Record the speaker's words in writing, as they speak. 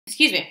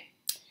Excuse me.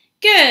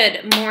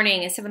 Good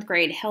morning, 7th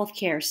grade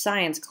healthcare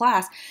science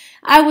class.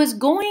 I was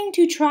going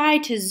to try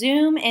to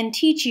Zoom and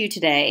teach you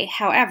today.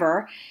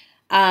 However,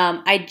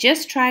 I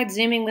just tried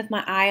Zooming with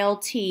my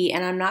ILT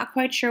and I'm not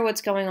quite sure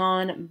what's going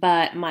on,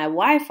 but my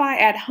Wi-Fi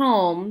at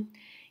home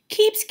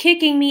keeps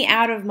kicking me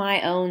out of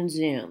my own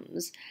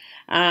Zooms.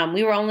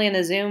 We were only in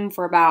the Zoom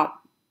for about,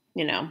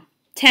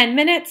 10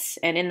 minutes,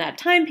 and in that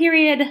time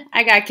period,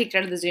 I got kicked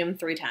out of the Zoom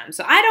 3 times.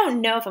 So I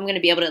don't know if I'm going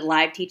to be able to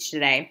live teach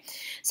today.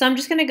 So I'm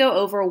just going to go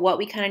over what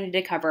we kind of need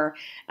to cover.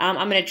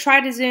 I'm going to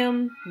try to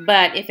Zoom,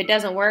 but if it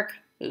doesn't work,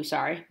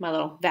 sorry, my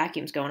little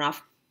vacuum's going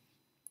off.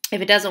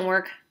 If it doesn't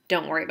work,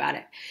 don't worry about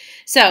it.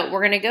 So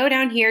we're going to go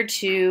down here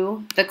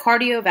to the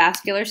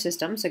cardiovascular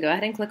system. So go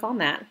ahead and click on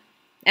that.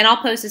 And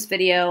I'll post this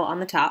video on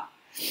the top.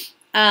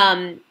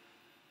 I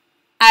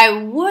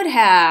would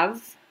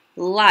have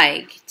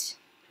liked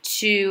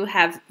to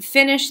have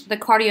finished the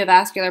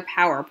cardiovascular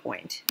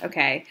PowerPoint,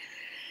 okay?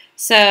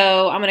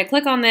 So I'm going to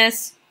click on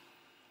this.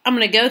 I'm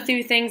going to go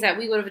through things that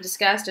we would have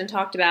discussed and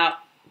talked about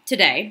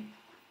today.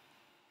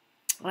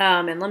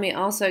 And let me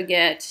also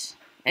get,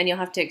 and you'll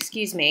have to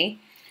excuse me,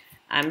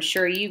 I'm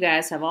sure you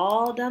guys have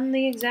all done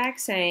the exact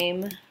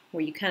same,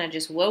 where you kind of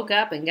just woke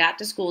up and got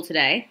to school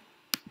today.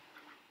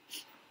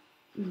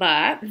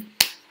 But,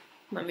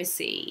 let me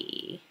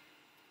see.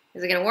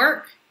 Is it going to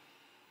work?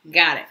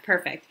 Got it.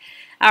 Perfect.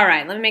 All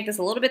right, let me make this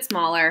a little bit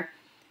smaller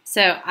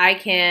so I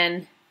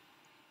can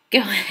go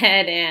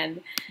ahead and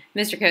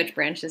Mr. Coach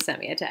Branch just sent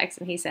me a text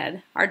and he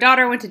said, our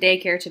daughter went to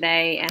daycare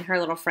today and her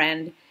little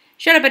friend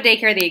showed up at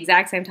daycare the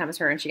exact same time as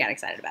her and she got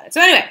excited about it. So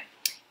anyway,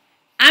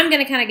 I'm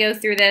going to kind of go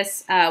through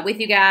this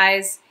with you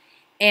guys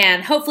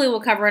and hopefully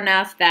we'll cover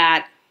enough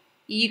that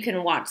you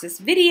can watch this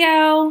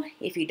video.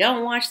 If you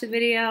don't watch the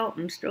video,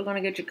 I'm still going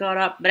to get you caught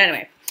up. But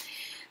anyway,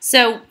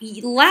 so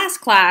last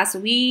class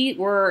we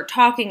were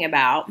talking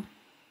about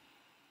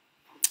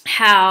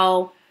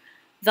how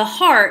the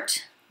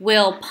heart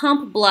will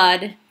pump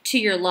blood to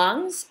your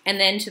lungs and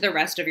then to the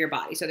rest of your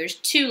body. So there's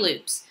 2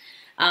 loops.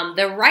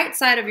 The right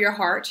side of your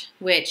heart,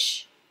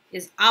 which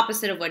is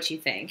opposite of what you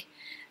think,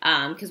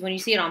 because when you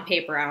see it on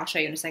paper, and I'll show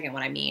you in a second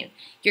what I mean,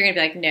 you're going to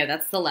be like, no,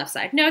 that's the left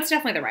side. No, it's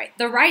definitely the right.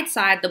 The right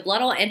side, the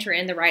blood will enter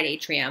in the right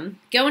atrium,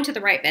 go into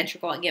the right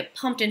ventricle, and get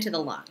pumped into the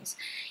lungs.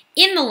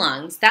 In the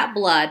lungs, that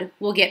blood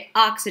will get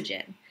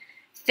oxygen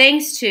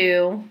thanks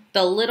to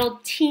the little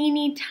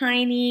teeny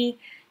tiny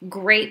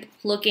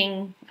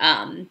grape-looking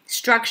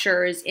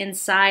structures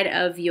inside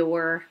of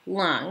your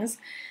lungs.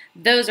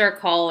 Those are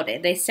called,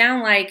 they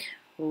sound like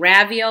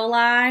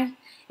ravioli.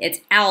 It's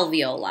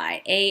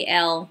alveoli,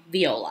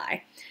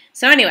 A-L-V-O-L-I.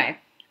 So anyway,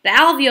 the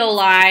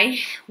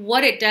alveoli,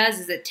 what it does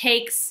is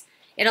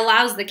it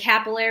allows the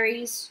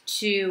capillaries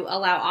to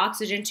allow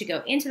oxygen to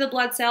go into the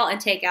blood cell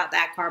and take out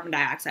that carbon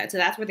dioxide. So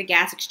that's where the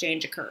gas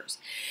exchange occurs.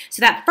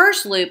 So that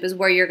first loop is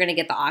where you're going to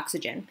get the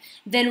oxygen.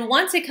 Then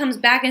once it comes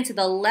back into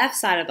the left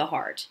side of the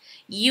heart,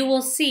 you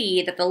will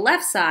see that the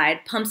left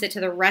side pumps it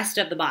to the rest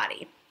of the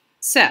body.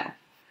 So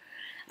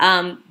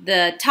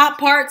the top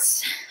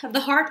parts of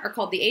the heart are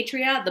called the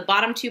atria. The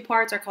bottom 2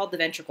 parts are called the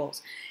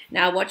ventricles.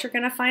 Now what you're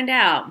going to find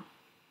out, I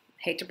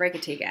hate to break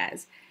it to you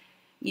guys,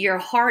 your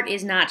heart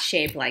is not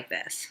shaped like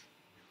this.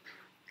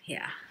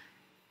 Yeah.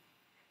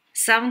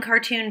 Some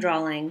cartoon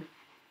drawing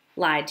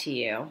lied to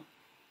you,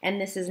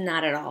 and this is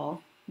not at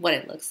all what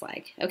it looks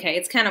like. Okay,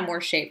 it's kind of more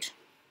shaped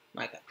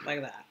like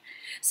that.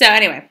 So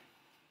anyway,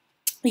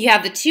 you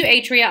have the 2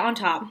 atria on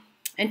top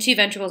and 2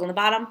 ventricles on the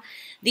bottom.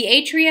 The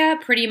atria,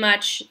 pretty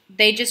much,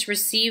 they just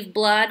receive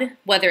blood,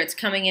 whether it's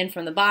coming in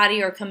from the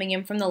body or coming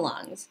in from the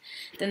lungs.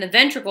 Then the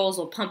ventricles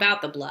will pump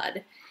out the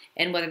blood,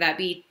 and whether that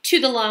be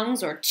to the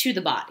lungs or to the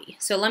body.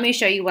 So let me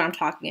show you what I'm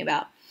talking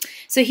about.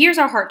 So here's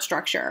our heart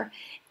structure.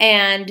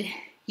 And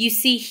you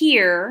see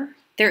here,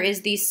 there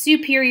is the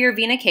superior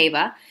vena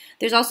cava.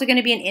 There's also going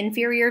to be an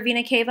inferior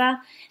vena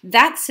cava.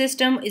 That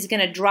system is going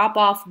to drop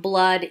off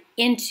blood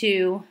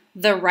into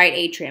the right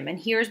atrium. And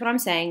here's what I'm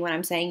saying when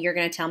I'm saying you're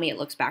going to tell me it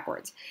looks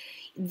backwards.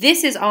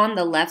 This is on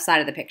the left side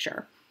of the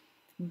picture.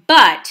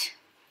 But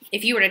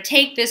if you were to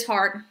take this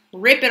heart,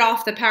 rip it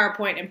off the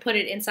PowerPoint and put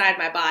it inside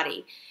my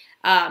body,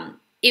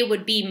 it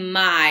would be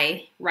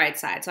my right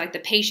side, so like the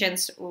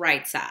patient's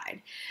right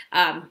side,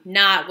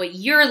 not what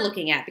you're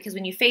looking at, because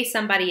when you face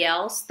somebody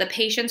else, the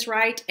patient's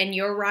right and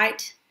your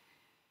right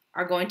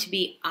are going to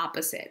be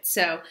opposite.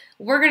 So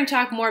we're going to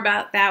talk more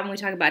about that when we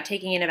talk about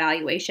taking an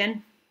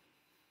evaluation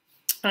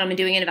and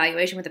doing an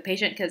evaluation with the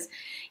patient, because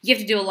you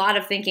have to do a lot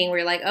of thinking where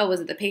you're like, oh,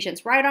 was it the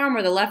patient's right arm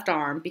or the left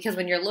arm? Because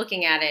when you're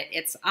looking at it,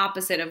 it's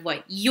opposite of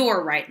what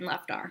your right and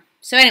left are.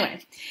 So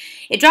anyway,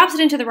 it drops it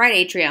into the right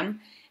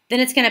atrium. Then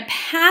it's going to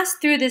pass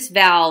through this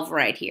valve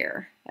right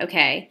here,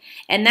 okay?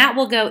 And that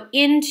will go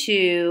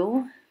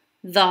into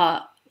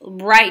the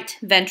right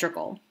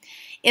ventricle.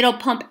 It'll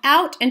pump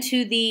out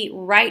into the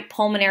right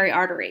pulmonary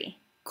artery.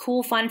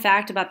 Cool fun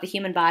fact about the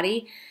human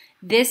body,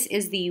 this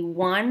is the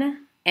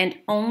one and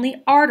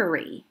only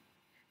artery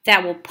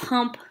that will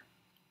pump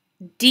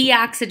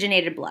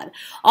deoxygenated blood.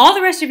 All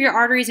the rest of your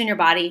arteries in your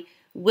body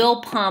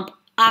will pump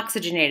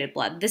oxygenated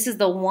blood. This is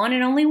the one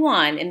and only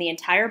one in the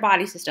entire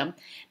body system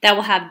that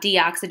will have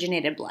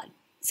deoxygenated blood.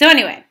 So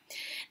anyway,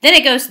 then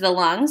it goes to the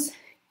lungs.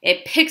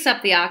 It picks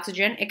up the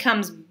oxygen. It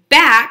comes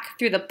back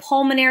through the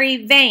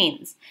pulmonary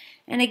veins.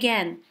 And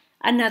again,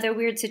 another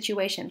weird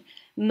situation.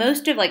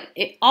 Most of,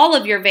 all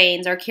of your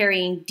veins are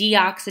carrying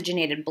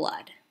deoxygenated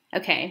blood,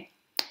 okay?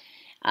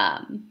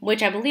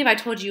 Which I believe I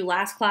told you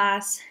last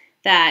class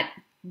that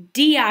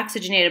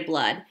deoxygenated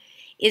blood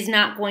is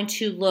not going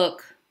to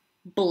look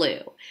blue.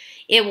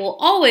 It will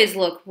always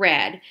look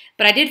red,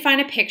 but I did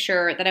find a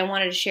picture that I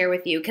wanted to share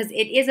with you because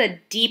it is a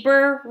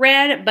deeper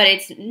red, but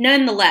it's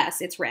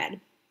nonetheless, it's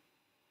red.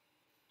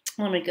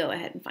 Let me go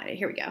ahead and find it.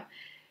 Here we go.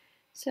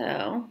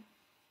 So,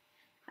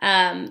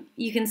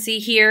 you can see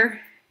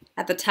here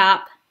at the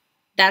top,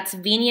 that's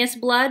venous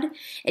blood,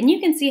 and you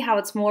can see how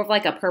it's more of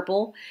like a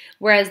purple,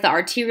 whereas the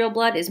arterial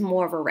blood is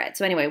more of a red.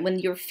 So anyway, when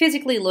you're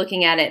physically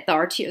looking at it,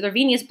 the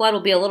venous blood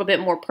will be a little bit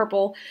more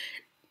purple.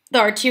 The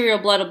arterial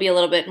blood will be a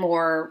little bit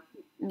more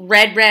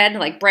red,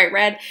 like bright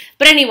red.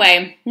 But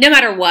anyway, no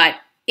matter what,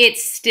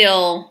 it's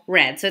still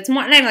red. So it's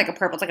not even like a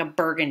purple, it's like a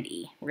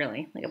burgundy,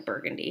 really, like a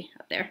burgundy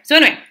up there. So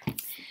anyway,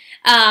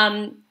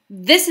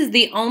 this is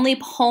the only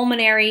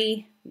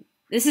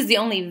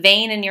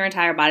vein in your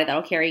entire body that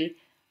will carry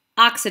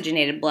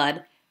oxygenated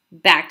blood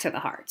back to the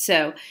heart.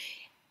 So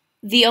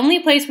the only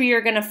place where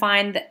you're going to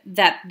find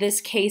that this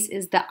case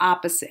is the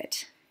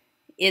opposite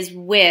is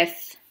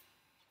with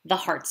the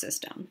heart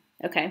system,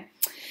 okay?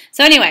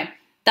 So anyway,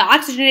 the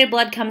oxygenated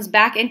blood comes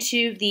back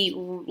into the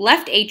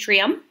left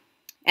atrium,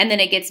 and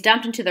then it gets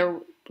dumped into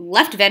the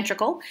left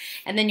ventricle,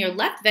 and then your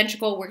left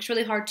ventricle works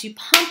really hard to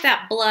pump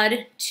that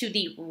blood to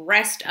the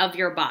rest of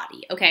your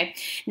body, okay?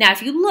 Now,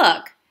 if you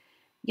look,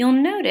 you'll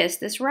notice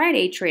this right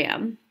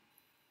atrium,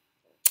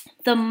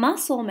 the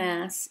muscle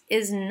mass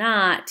is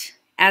not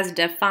as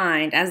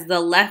defined as the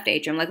left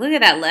atrium. Like, look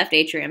at that left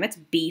atrium. It's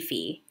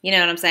beefy. You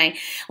know what I'm saying?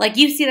 Like,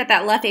 you see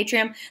that left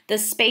atrium, the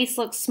space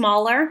looks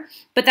smaller,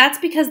 but that's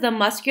because the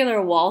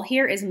muscular wall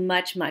here is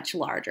much, much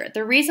larger.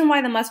 The reason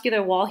why the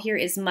muscular wall here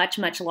is much,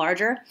 much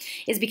larger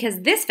is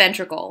because this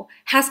ventricle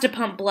has to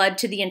pump blood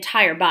to the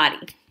entire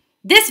body.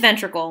 This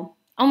ventricle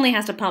only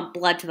has to pump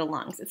blood to the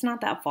lungs. It's not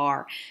that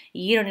far.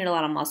 You don't need a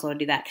lot of muscle to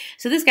do that.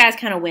 So this guy's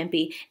kind of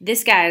wimpy.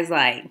 This guy's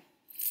like,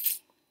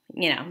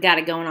 you know, got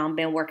it going on,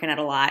 been working out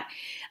a lot,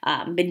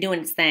 been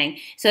doing its thing.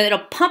 So it'll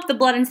pump the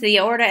blood into the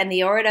aorta, and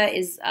the aorta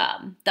is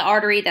the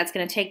artery that's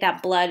going to take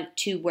that blood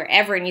to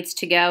wherever it needs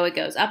to go. It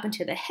goes up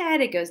into the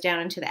head, it goes down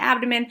into the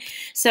abdomen.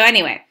 So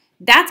anyway,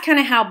 that's kind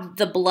of how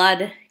the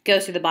blood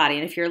goes through the body.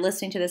 And if you're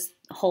listening to this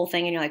whole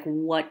thing and you're like,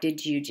 what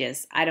did you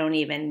just,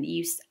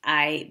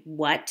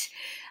 what?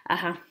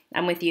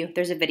 I'm with you.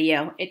 There's a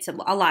video. It's a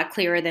lot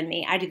clearer than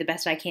me. I do the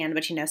best I can,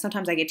 but you know,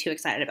 sometimes I get too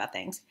excited about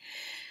things.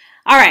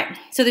 All right,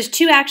 so there's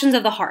two actions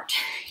of the heart.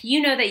 You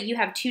know that you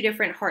have two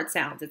different heart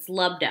sounds. It's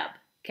lub-dub.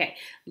 Okay,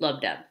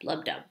 lub-dub,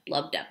 lub-dub,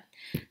 lub-dub.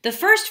 The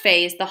first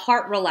phase, the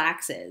heart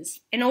relaxes.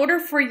 In order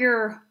for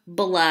your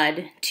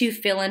blood to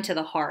fill into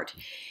the heart,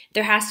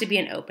 there has to be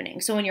an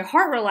opening. So when your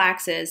heart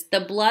relaxes, the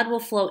blood will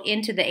flow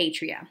into the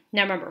atria.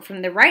 Now remember,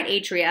 from the right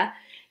atria,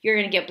 you're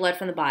going to get blood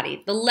from the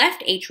body. The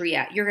left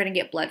atria, you're going to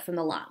get blood from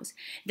the lungs.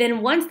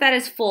 Then once that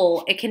is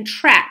full, it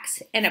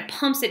contracts and it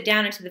pumps it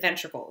down into the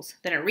ventricles.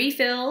 Then it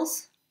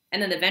refills,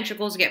 and then the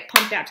ventricles get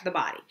pumped out to the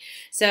body.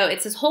 So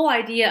it's this whole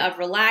idea of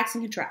relax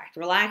and contract,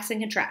 relax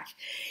and contract.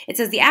 It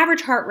says the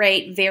average heart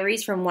rate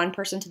varies from one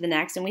person to the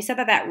next, and we said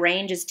that that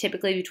range is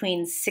typically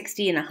between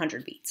 60 and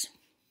 100 beats.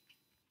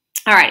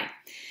 All right,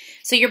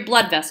 so your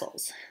blood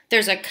vessels.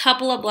 There's a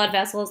couple of blood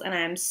vessels, and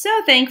I'm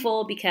so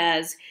thankful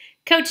because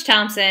Coach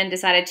Thompson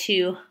decided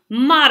to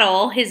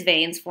model his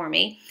veins for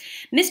me.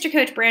 Mr.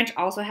 Coach Branch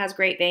also has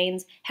great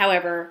veins.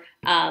 However,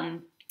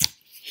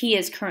 he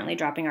is currently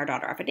dropping our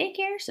daughter off at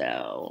daycare,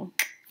 so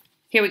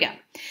here we go.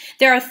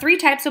 There are three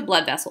types of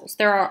blood vessels.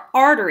 There are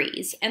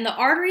arteries, and the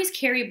arteries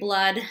carry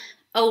blood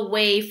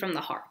away from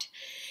the heart.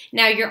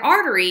 Now, your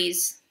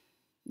arteries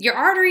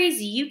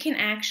you can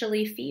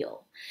actually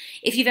feel.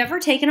 If you've ever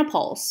taken a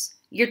pulse,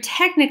 you're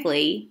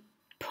technically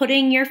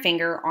putting your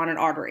finger on an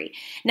artery.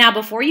 Now,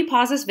 before you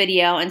pause this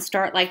video and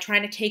start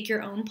trying to take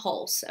your own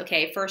pulse,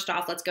 okay, first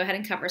off, let's go ahead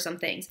and cover some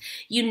things.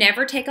 You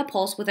never take a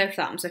pulse with a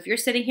thumb. So if you're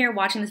sitting here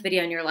watching this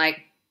video and you're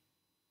like,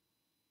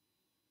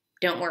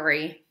 don't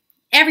worry,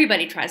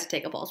 everybody tries to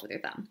take a pulse with your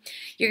thumb.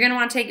 You're going to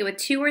want to take it with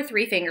 2 or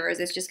 3 fingers.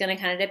 It's just going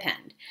to kind of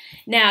depend.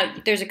 Now,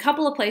 there's a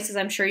couple of places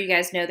I'm sure you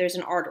guys know there's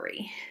an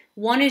artery.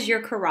 One is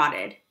your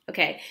carotid,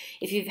 okay?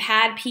 If you've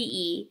had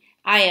PE,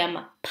 I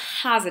am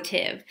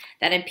positive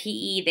that in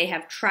PE they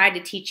have tried to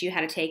teach you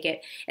how to take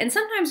it. And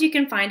sometimes you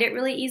can find it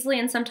really easily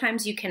and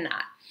sometimes you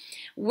cannot.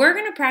 We're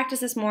going to practice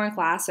this more in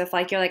class. So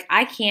if you're like,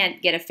 I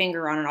can't get a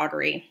finger on an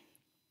artery,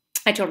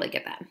 I totally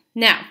get that.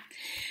 Now,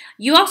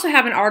 you also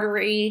have an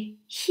artery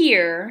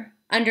here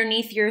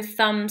underneath your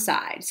thumb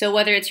side. So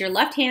whether it's your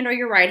left hand or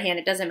your right hand,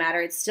 it doesn't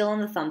matter. It's still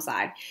on the thumb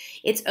side.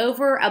 It's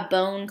over a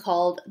bone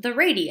called the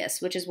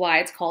radius, which is why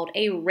it's called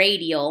a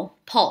radial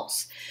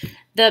pulse.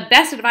 The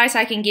best advice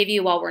I can give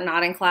you while we're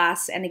not in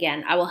class, and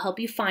again, I will help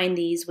you find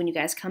these when you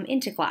guys come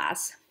into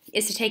class,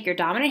 is to take your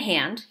dominant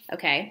hand,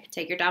 okay?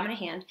 Take your dominant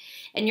hand,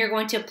 and you're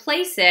going to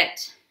place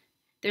it.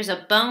 There's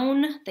a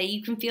bone that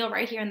you can feel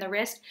right here in the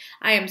wrist.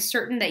 I am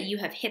certain that you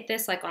have hit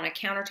this like on a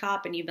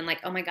countertop and you've been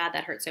like, oh my God,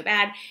 that hurts so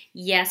bad.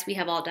 Yes, we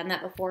have all done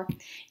that before.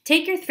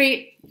 Take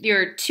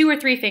your 2 or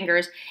 3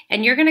 fingers,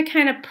 and you're gonna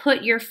kind of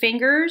put your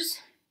fingers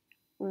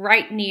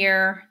right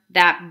near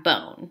that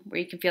bone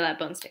where you can feel that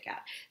bone stick out.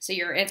 So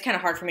it's kind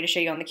of hard for me to show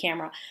you on the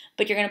camera,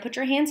 but you're gonna put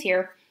your hands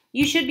here.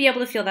 You should be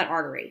able to feel that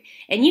artery.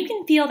 And you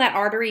can feel that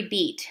artery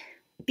beat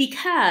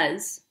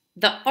because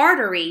the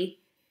artery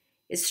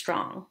is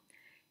strong.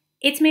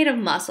 It's made of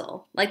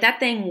muscle. Like,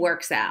 that thing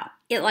works out.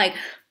 It like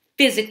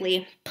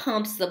physically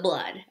pumps the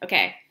blood,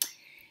 okay?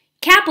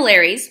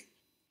 Capillaries,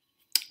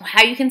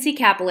 how you can see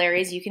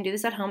capillaries, you can do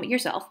this at home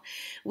yourself.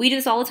 We do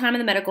this all the time in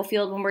the medical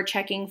field when we're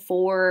checking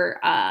for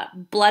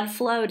blood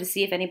flow to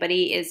see if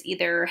anybody is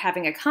either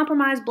having a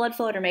compromised blood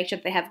flow or to make sure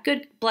that they have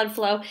good blood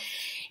flow.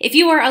 If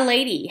you are a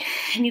lady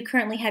and you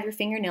currently have your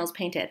fingernails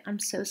painted, I'm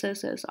so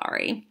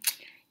sorry.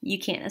 You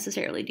can't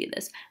necessarily do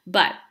this,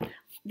 but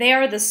they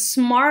are the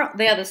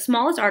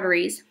smallest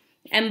arteries,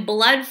 and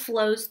blood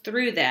flows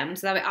through them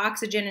so that way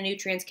oxygen and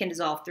nutrients can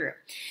dissolve through.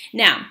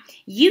 Now,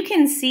 you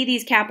can see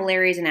these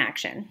capillaries in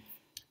action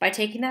by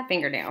taking that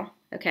fingernail,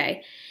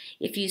 okay?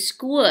 If you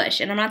squish,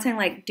 and I'm not saying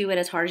like do it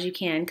as hard as you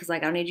can because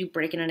like I don't need you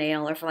breaking a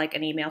nail or for like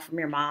an email from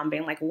your mom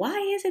being like, why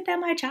is it that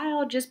my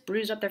child just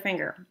bruised up their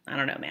finger? I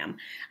don't know, ma'am.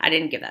 I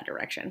didn't give that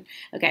direction.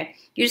 Okay,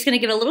 you're just going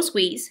to give it a little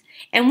squeeze.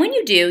 And when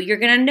you do, you're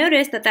going to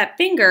notice that that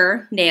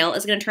fingernail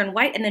is going to turn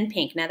white and then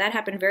pink. Now that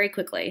happened very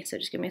quickly, so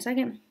just give me a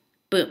second.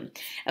 Boom.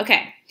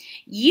 Okay,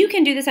 you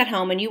can do this at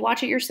home and you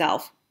watch it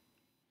yourself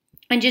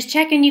and just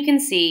check and you can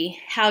see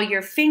how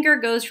your finger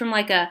goes from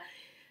like a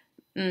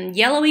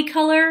yellowy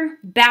color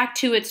back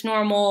to its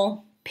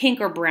normal pink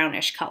or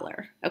brownish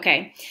color,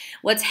 okay?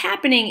 What's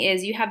happening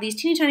is you have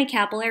these teeny tiny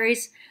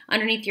capillaries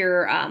underneath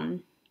your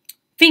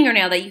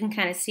fingernail that you can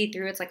kind of see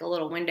through. It's like a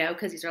little window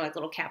because these are like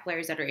little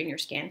capillaries that are in your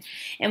skin.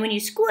 And when you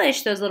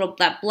squish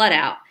that blood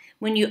out,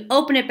 when you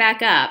open it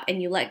back up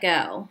and you let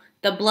go,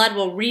 the blood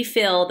will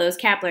refill those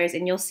capillaries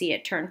and you'll see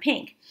it turn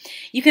pink.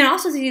 You can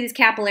also see these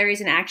capillaries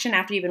in action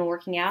after you've been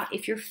working out.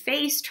 If your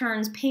face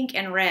turns pink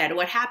and red,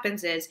 what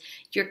happens is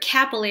your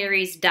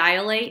capillaries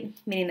dilate,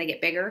 meaning they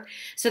get bigger,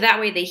 so that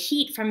way the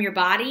heat from your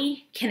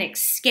body can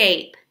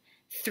escape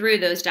through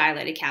those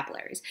dilated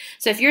capillaries.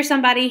 So if you're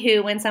somebody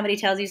who, when somebody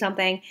tells you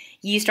something,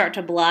 you start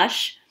to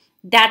blush,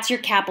 that's your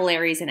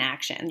capillaries in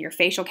action, your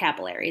facial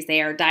capillaries.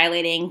 They are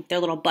dilating their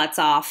little butts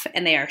off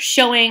and they are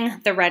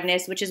showing the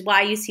redness, which is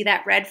why you see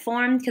that red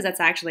form, because that's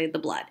actually the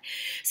blood.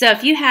 So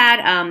if you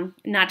had,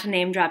 not to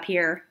name drop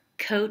here,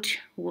 Coach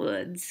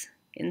Woods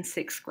in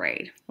 6th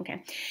grade,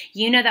 okay,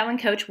 you know that when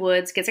Coach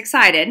Woods gets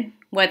excited,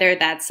 whether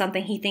that's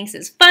something he thinks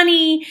is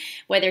funny,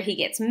 whether he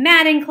gets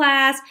mad in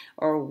class,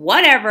 or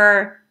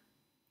whatever,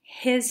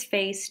 his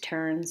face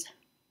turns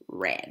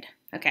red.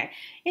 Okay,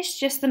 it's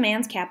just the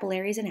man's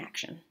capillaries in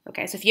action.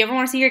 Okay, so if you ever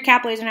want to see your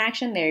capillaries in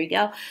action, there you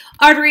go.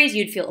 Arteries,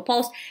 you'd feel a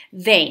pulse.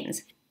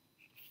 Veins.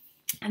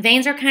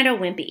 Veins are kind of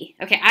wimpy.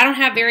 Okay, I don't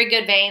have very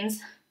good veins.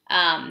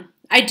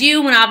 I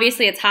do when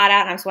obviously it's hot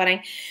out and I'm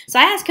sweating. So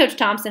I asked Coach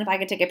Thompson if I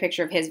could take a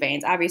picture of his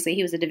veins. Obviously,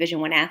 he was a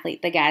Division I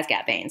athlete. The guy's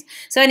got veins.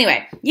 So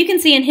anyway, you can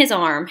see in his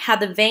arm how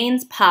the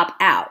veins pop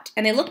out.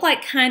 And they look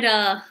like kind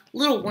of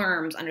little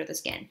worms under the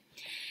skin.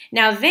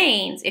 Now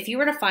veins, if you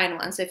were to find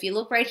one, so if you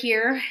look right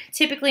here,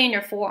 typically in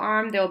your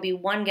forearm, there will be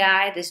one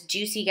guy, this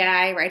juicy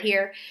guy right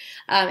here.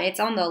 It's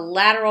on the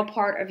lateral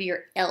part of your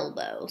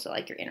elbow, so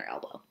like your inner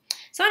elbow.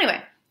 So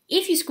anyway,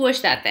 if you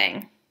squish that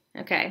thing,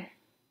 okay,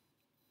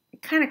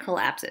 it kind of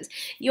collapses.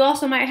 You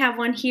also might have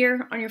one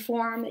here on your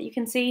forearm that you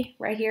can see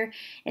right here.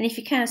 And if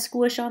you kind of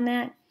squish on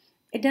that,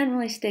 it doesn't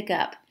really stick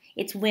up.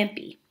 It's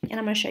wimpy, and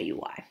I'm going to show you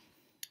why.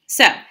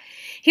 So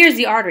here's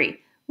the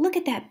artery. Look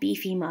at that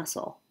beefy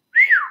muscle.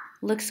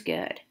 Looks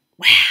good.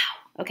 Wow.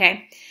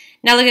 Okay.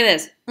 Now look at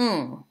this.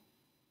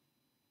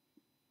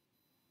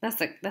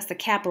 That's the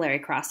capillary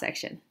cross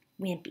section.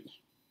 Wimpy.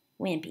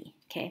 Wimpy.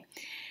 Okay.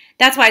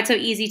 That's why it's so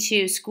easy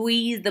to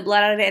squeeze the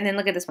blood out of it. And then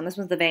look at this one. This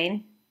one's the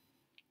vein.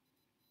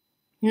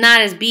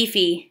 Not as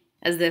beefy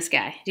as this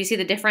guy. Do you see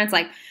the difference?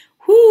 Like,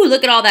 whoo,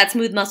 look at all that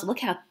smooth muscle. Look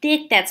how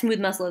thick that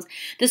smooth muscle is.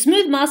 The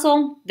smooth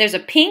muscle, there's a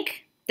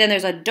pink, then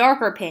there's a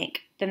darker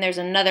pink. Then there's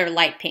another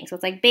light pink. So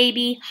it's like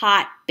baby,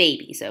 hot,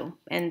 baby. So,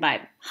 and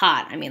by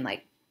hot, I mean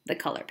like the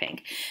color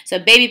pink. So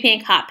baby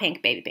pink, hot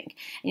pink, baby pink.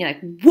 And you're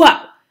like,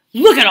 whoa,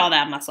 look at all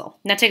that muscle.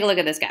 Now take a look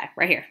at this guy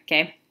right here,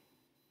 okay?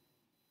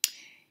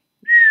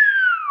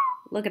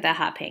 Look at that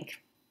hot pink.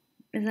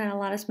 Is that a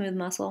lot of smooth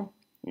muscle?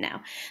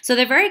 No. So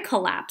they're very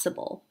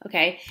collapsible,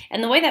 okay?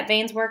 And the way that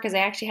veins work is they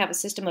actually have a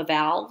system of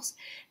valves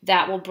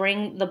that will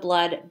bring the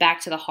blood back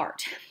to the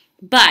heart.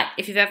 But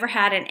if you've ever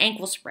had an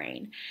ankle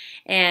sprain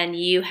and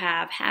you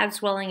have had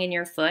swelling in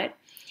your foot,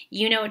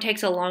 you know it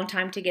takes a long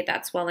time to get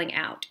that swelling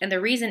out. And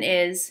the reason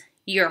is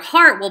Your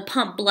heart will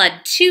pump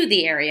blood to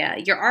the area.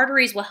 Your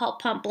arteries will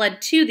help pump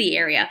blood to the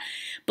area.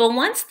 But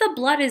once the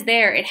blood is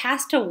there, it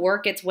has to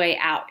work its way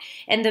out.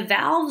 And the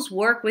valves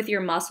work with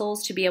your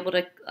muscles to be able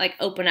to like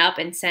open up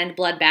and send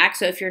blood back.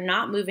 So if you're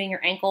not moving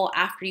your ankle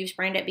after you've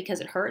sprained it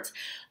because it hurts,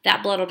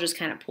 that blood will just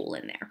kind of pool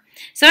in there.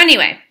 So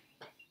anyway,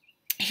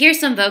 here's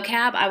some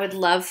vocab I would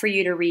love for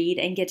you to read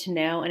and get to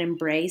know and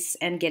embrace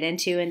and get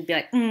into and be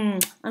like,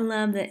 I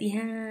love that.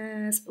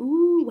 Yes.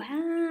 Ooh,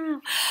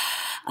 wow.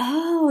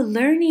 Oh,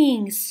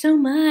 learning so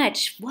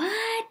much.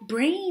 What?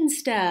 Brain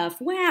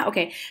stuff. Wow.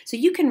 Okay, so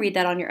you can read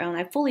that on your own.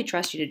 I fully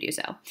trust you to do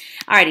so.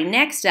 Alrighty,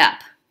 next up,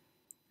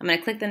 I'm going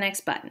to click the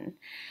next button.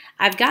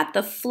 I've got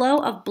the flow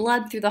of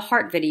blood through the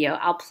heart video.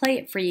 I'll play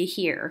it for you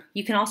here.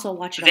 You can also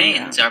watch it on your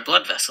own. Veins are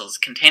blood vessels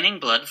containing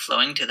blood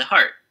flowing to the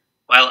heart,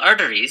 while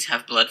arteries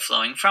have blood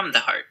flowing from the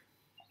heart.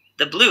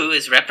 The blue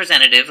is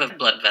representative of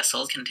blood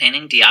vessels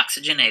containing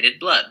deoxygenated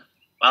blood,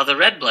 while the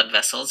red blood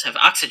vessels have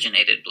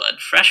oxygenated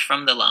blood fresh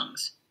from the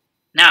lungs.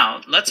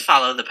 Now, let's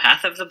follow the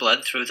path of the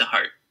blood through the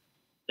heart.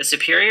 The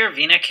superior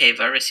vena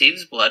cava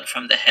receives blood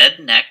from the head,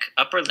 neck,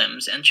 upper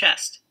limbs, and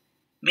chest.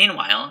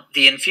 Meanwhile,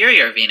 the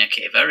inferior vena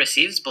cava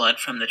receives blood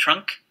from the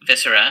trunk,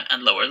 viscera,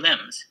 and lower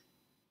limbs.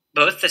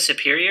 Both the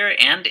superior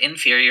and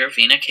inferior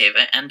vena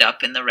cava end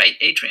up in the right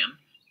atrium,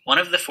 one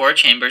of the 4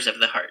 chambers of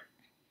the heart.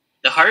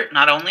 The heart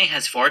not only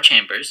has 4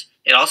 chambers,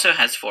 it also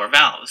has 4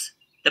 valves.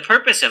 The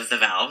purpose of the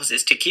valves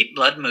is to keep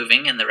blood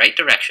moving in the right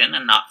direction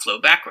and not flow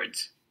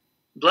backwards.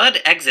 Blood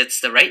exits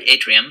the right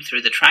atrium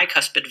through the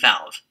tricuspid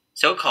valve,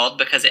 so called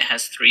because it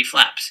has 3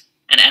 flaps,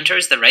 and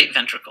enters the right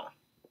ventricle.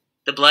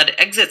 The blood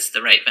exits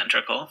the right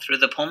ventricle through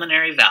the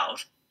pulmonary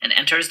valve and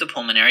enters the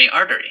pulmonary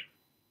artery.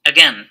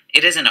 Again,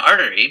 it is an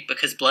artery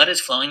because blood is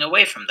flowing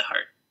away from the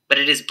heart, but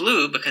it is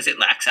blue because it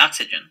lacks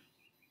oxygen.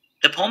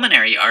 The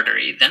pulmonary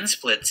artery then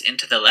splits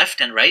into the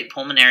left and right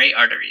pulmonary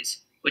arteries,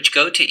 which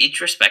go to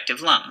each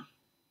respective lung.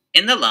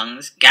 In the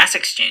lungs, gas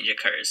exchange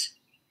occurs.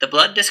 The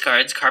blood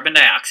discards carbon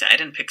dioxide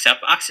and picks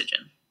up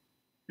oxygen.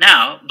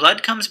 Now,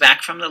 blood comes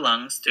back from the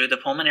lungs through the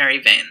pulmonary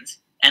veins,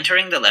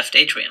 entering the left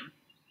atrium.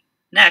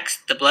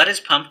 Next, the blood is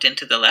pumped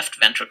into the left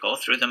ventricle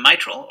through the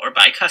mitral or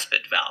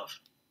bicuspid valve.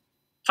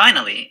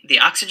 Finally, the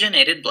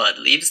oxygenated blood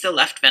leaves the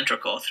left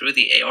ventricle through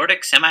the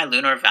aortic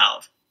semilunar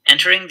valve,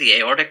 entering the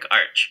aortic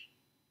arch.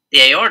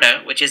 The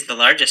aorta, which is the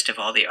largest of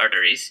all the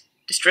arteries,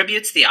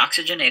 distributes the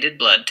oxygenated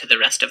blood to the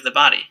rest of the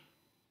body.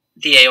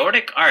 The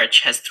aortic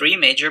arch has 3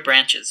 major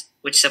branches,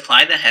 which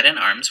supply the head and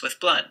arms with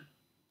blood.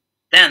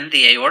 Then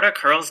the aorta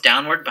curls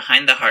downward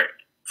behind the heart,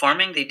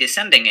 forming the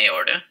descending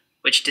aorta,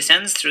 which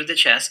descends through the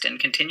chest and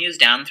continues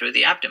down through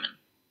the abdomen.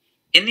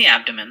 In the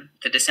abdomen,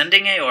 the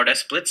descending aorta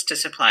splits to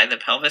supply the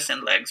pelvis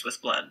and legs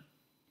with blood.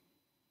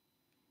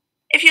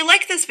 If you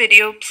like this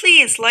video,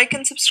 please like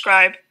and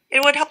subscribe.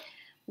 It would help.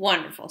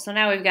 Wonderful. So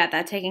now we've got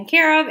that taken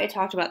care of. It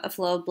talked about the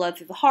flow of blood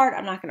through the heart.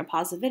 I'm not going to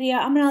pause the video.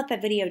 I'm going to let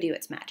that video do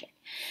its magic.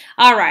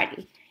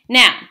 Alrighty.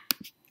 Now,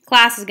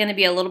 class is going to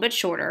be a little bit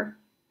shorter,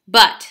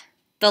 but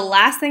the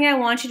last thing I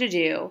want you to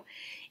do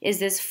is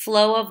this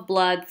flow of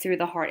blood through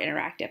the heart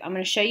interactive. I'm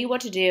going to show you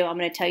what to do. I'm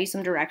going to tell you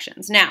some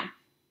directions. Now,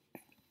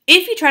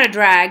 if you try to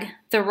drag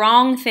the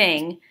wrong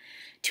thing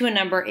to a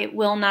number, it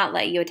will not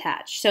let you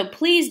attach. So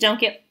please don't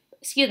get,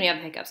 excuse me, I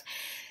have hiccups.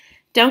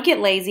 Don't get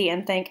lazy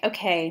and think,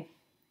 okay,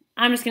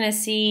 I'm just going to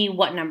see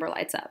what number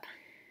lights up.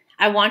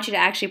 I want you to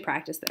actually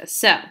practice this.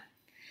 So,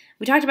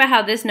 we talked about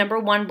how this number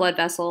 1 blood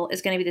vessel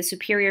is going to be the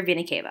superior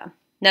vena cava.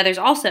 Now, there's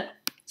also,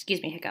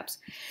 excuse me, hiccups,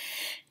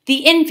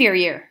 the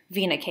inferior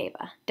vena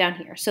cava down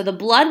here. So, the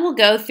blood will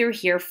go through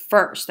here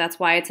first. That's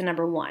why it's a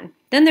number 1.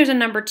 Then there's a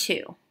number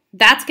 2.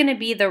 That's going to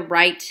be the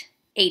right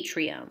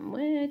atrium,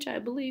 which I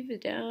believe is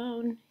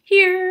down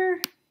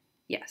here.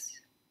 Yes,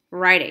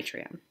 right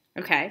atrium.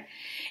 Okay.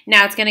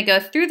 Now, it's going to go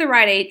through the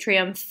right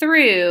atrium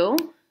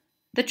through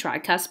the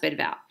tricuspid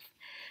valve.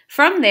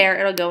 From there,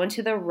 it'll go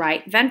into the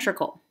right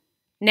ventricle.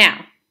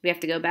 Now, we have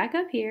to go back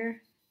up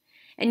here,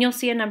 and you'll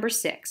see a number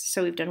 6.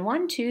 So we've done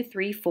 1, 2,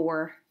 3,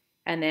 4,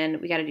 and then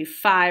we got to do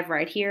 5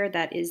 right here.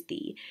 That is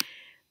the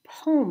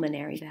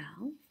pulmonary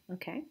valve.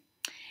 Okay.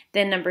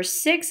 Then number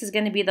 6 is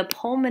going to be the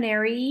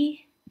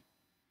pulmonary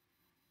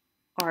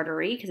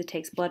artery because it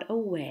takes blood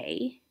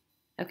away.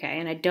 Okay,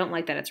 and I don't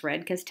like that it's red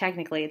because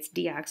technically it's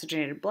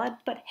deoxygenated blood,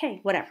 but hey,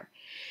 whatever.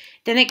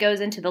 Then it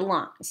goes into the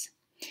lungs.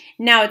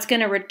 Now it's going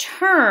to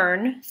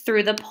return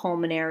through the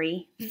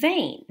pulmonary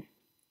vein.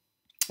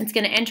 It's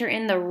going to enter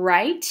in the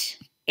right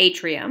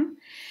atrium.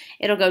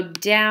 It'll go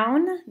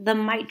down the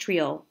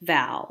mitral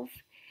valve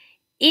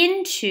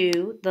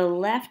into the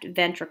left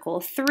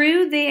ventricle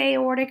through the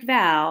aortic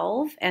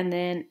valve and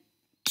then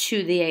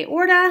to the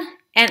aorta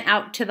and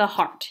out to the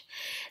heart.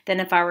 Then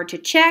if I were to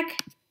check,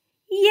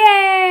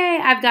 yay,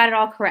 I've got it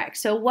all correct.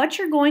 So what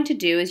you're going to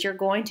do is you're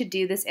going to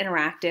do this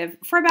interactive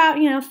for about,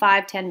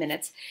 5-10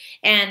 minutes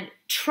and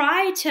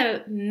try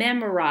to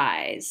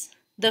memorize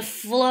the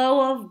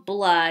flow of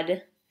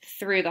blood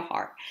through the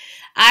heart.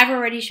 I've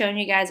already shown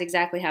you guys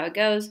exactly how it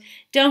goes.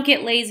 Don't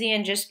get lazy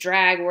and just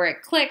drag where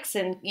it clicks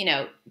and,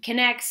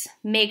 connects.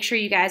 Make sure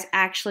you guys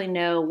actually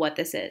know what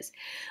this is.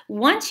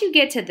 Once you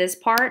get to this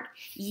part,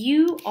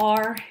 you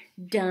are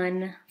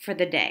done for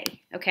the day,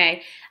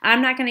 okay?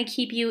 I'm not going to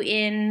keep you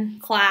in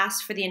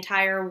class for the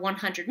entire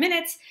 100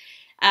 minutes.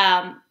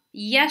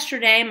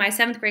 Yesterday, my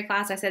 7th grade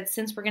class, I said,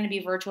 since we're going to be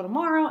virtual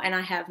tomorrow and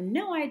I have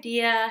no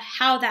idea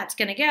how that's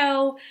going to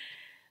go,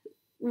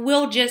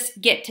 we'll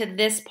just get to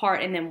this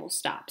part and then we'll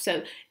stop.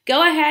 So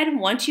go ahead.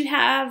 Once you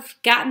have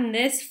gotten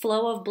this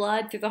flow of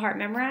blood through the heart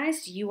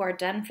memorized, you are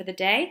done for the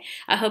day.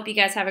 I hope you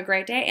guys have a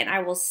great day, and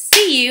I will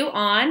see you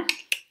on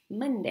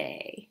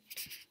Monday.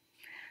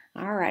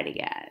 Alrighty,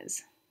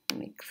 guys. Let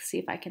me see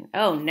if I can.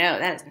 Oh, no,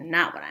 that is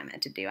not what I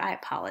meant to do. I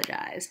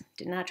apologize.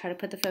 Did not try to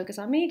put the focus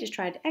on me. Just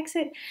tried to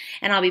exit.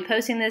 And I'll be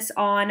posting this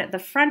on the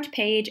front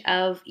page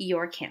of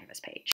your Canvas page.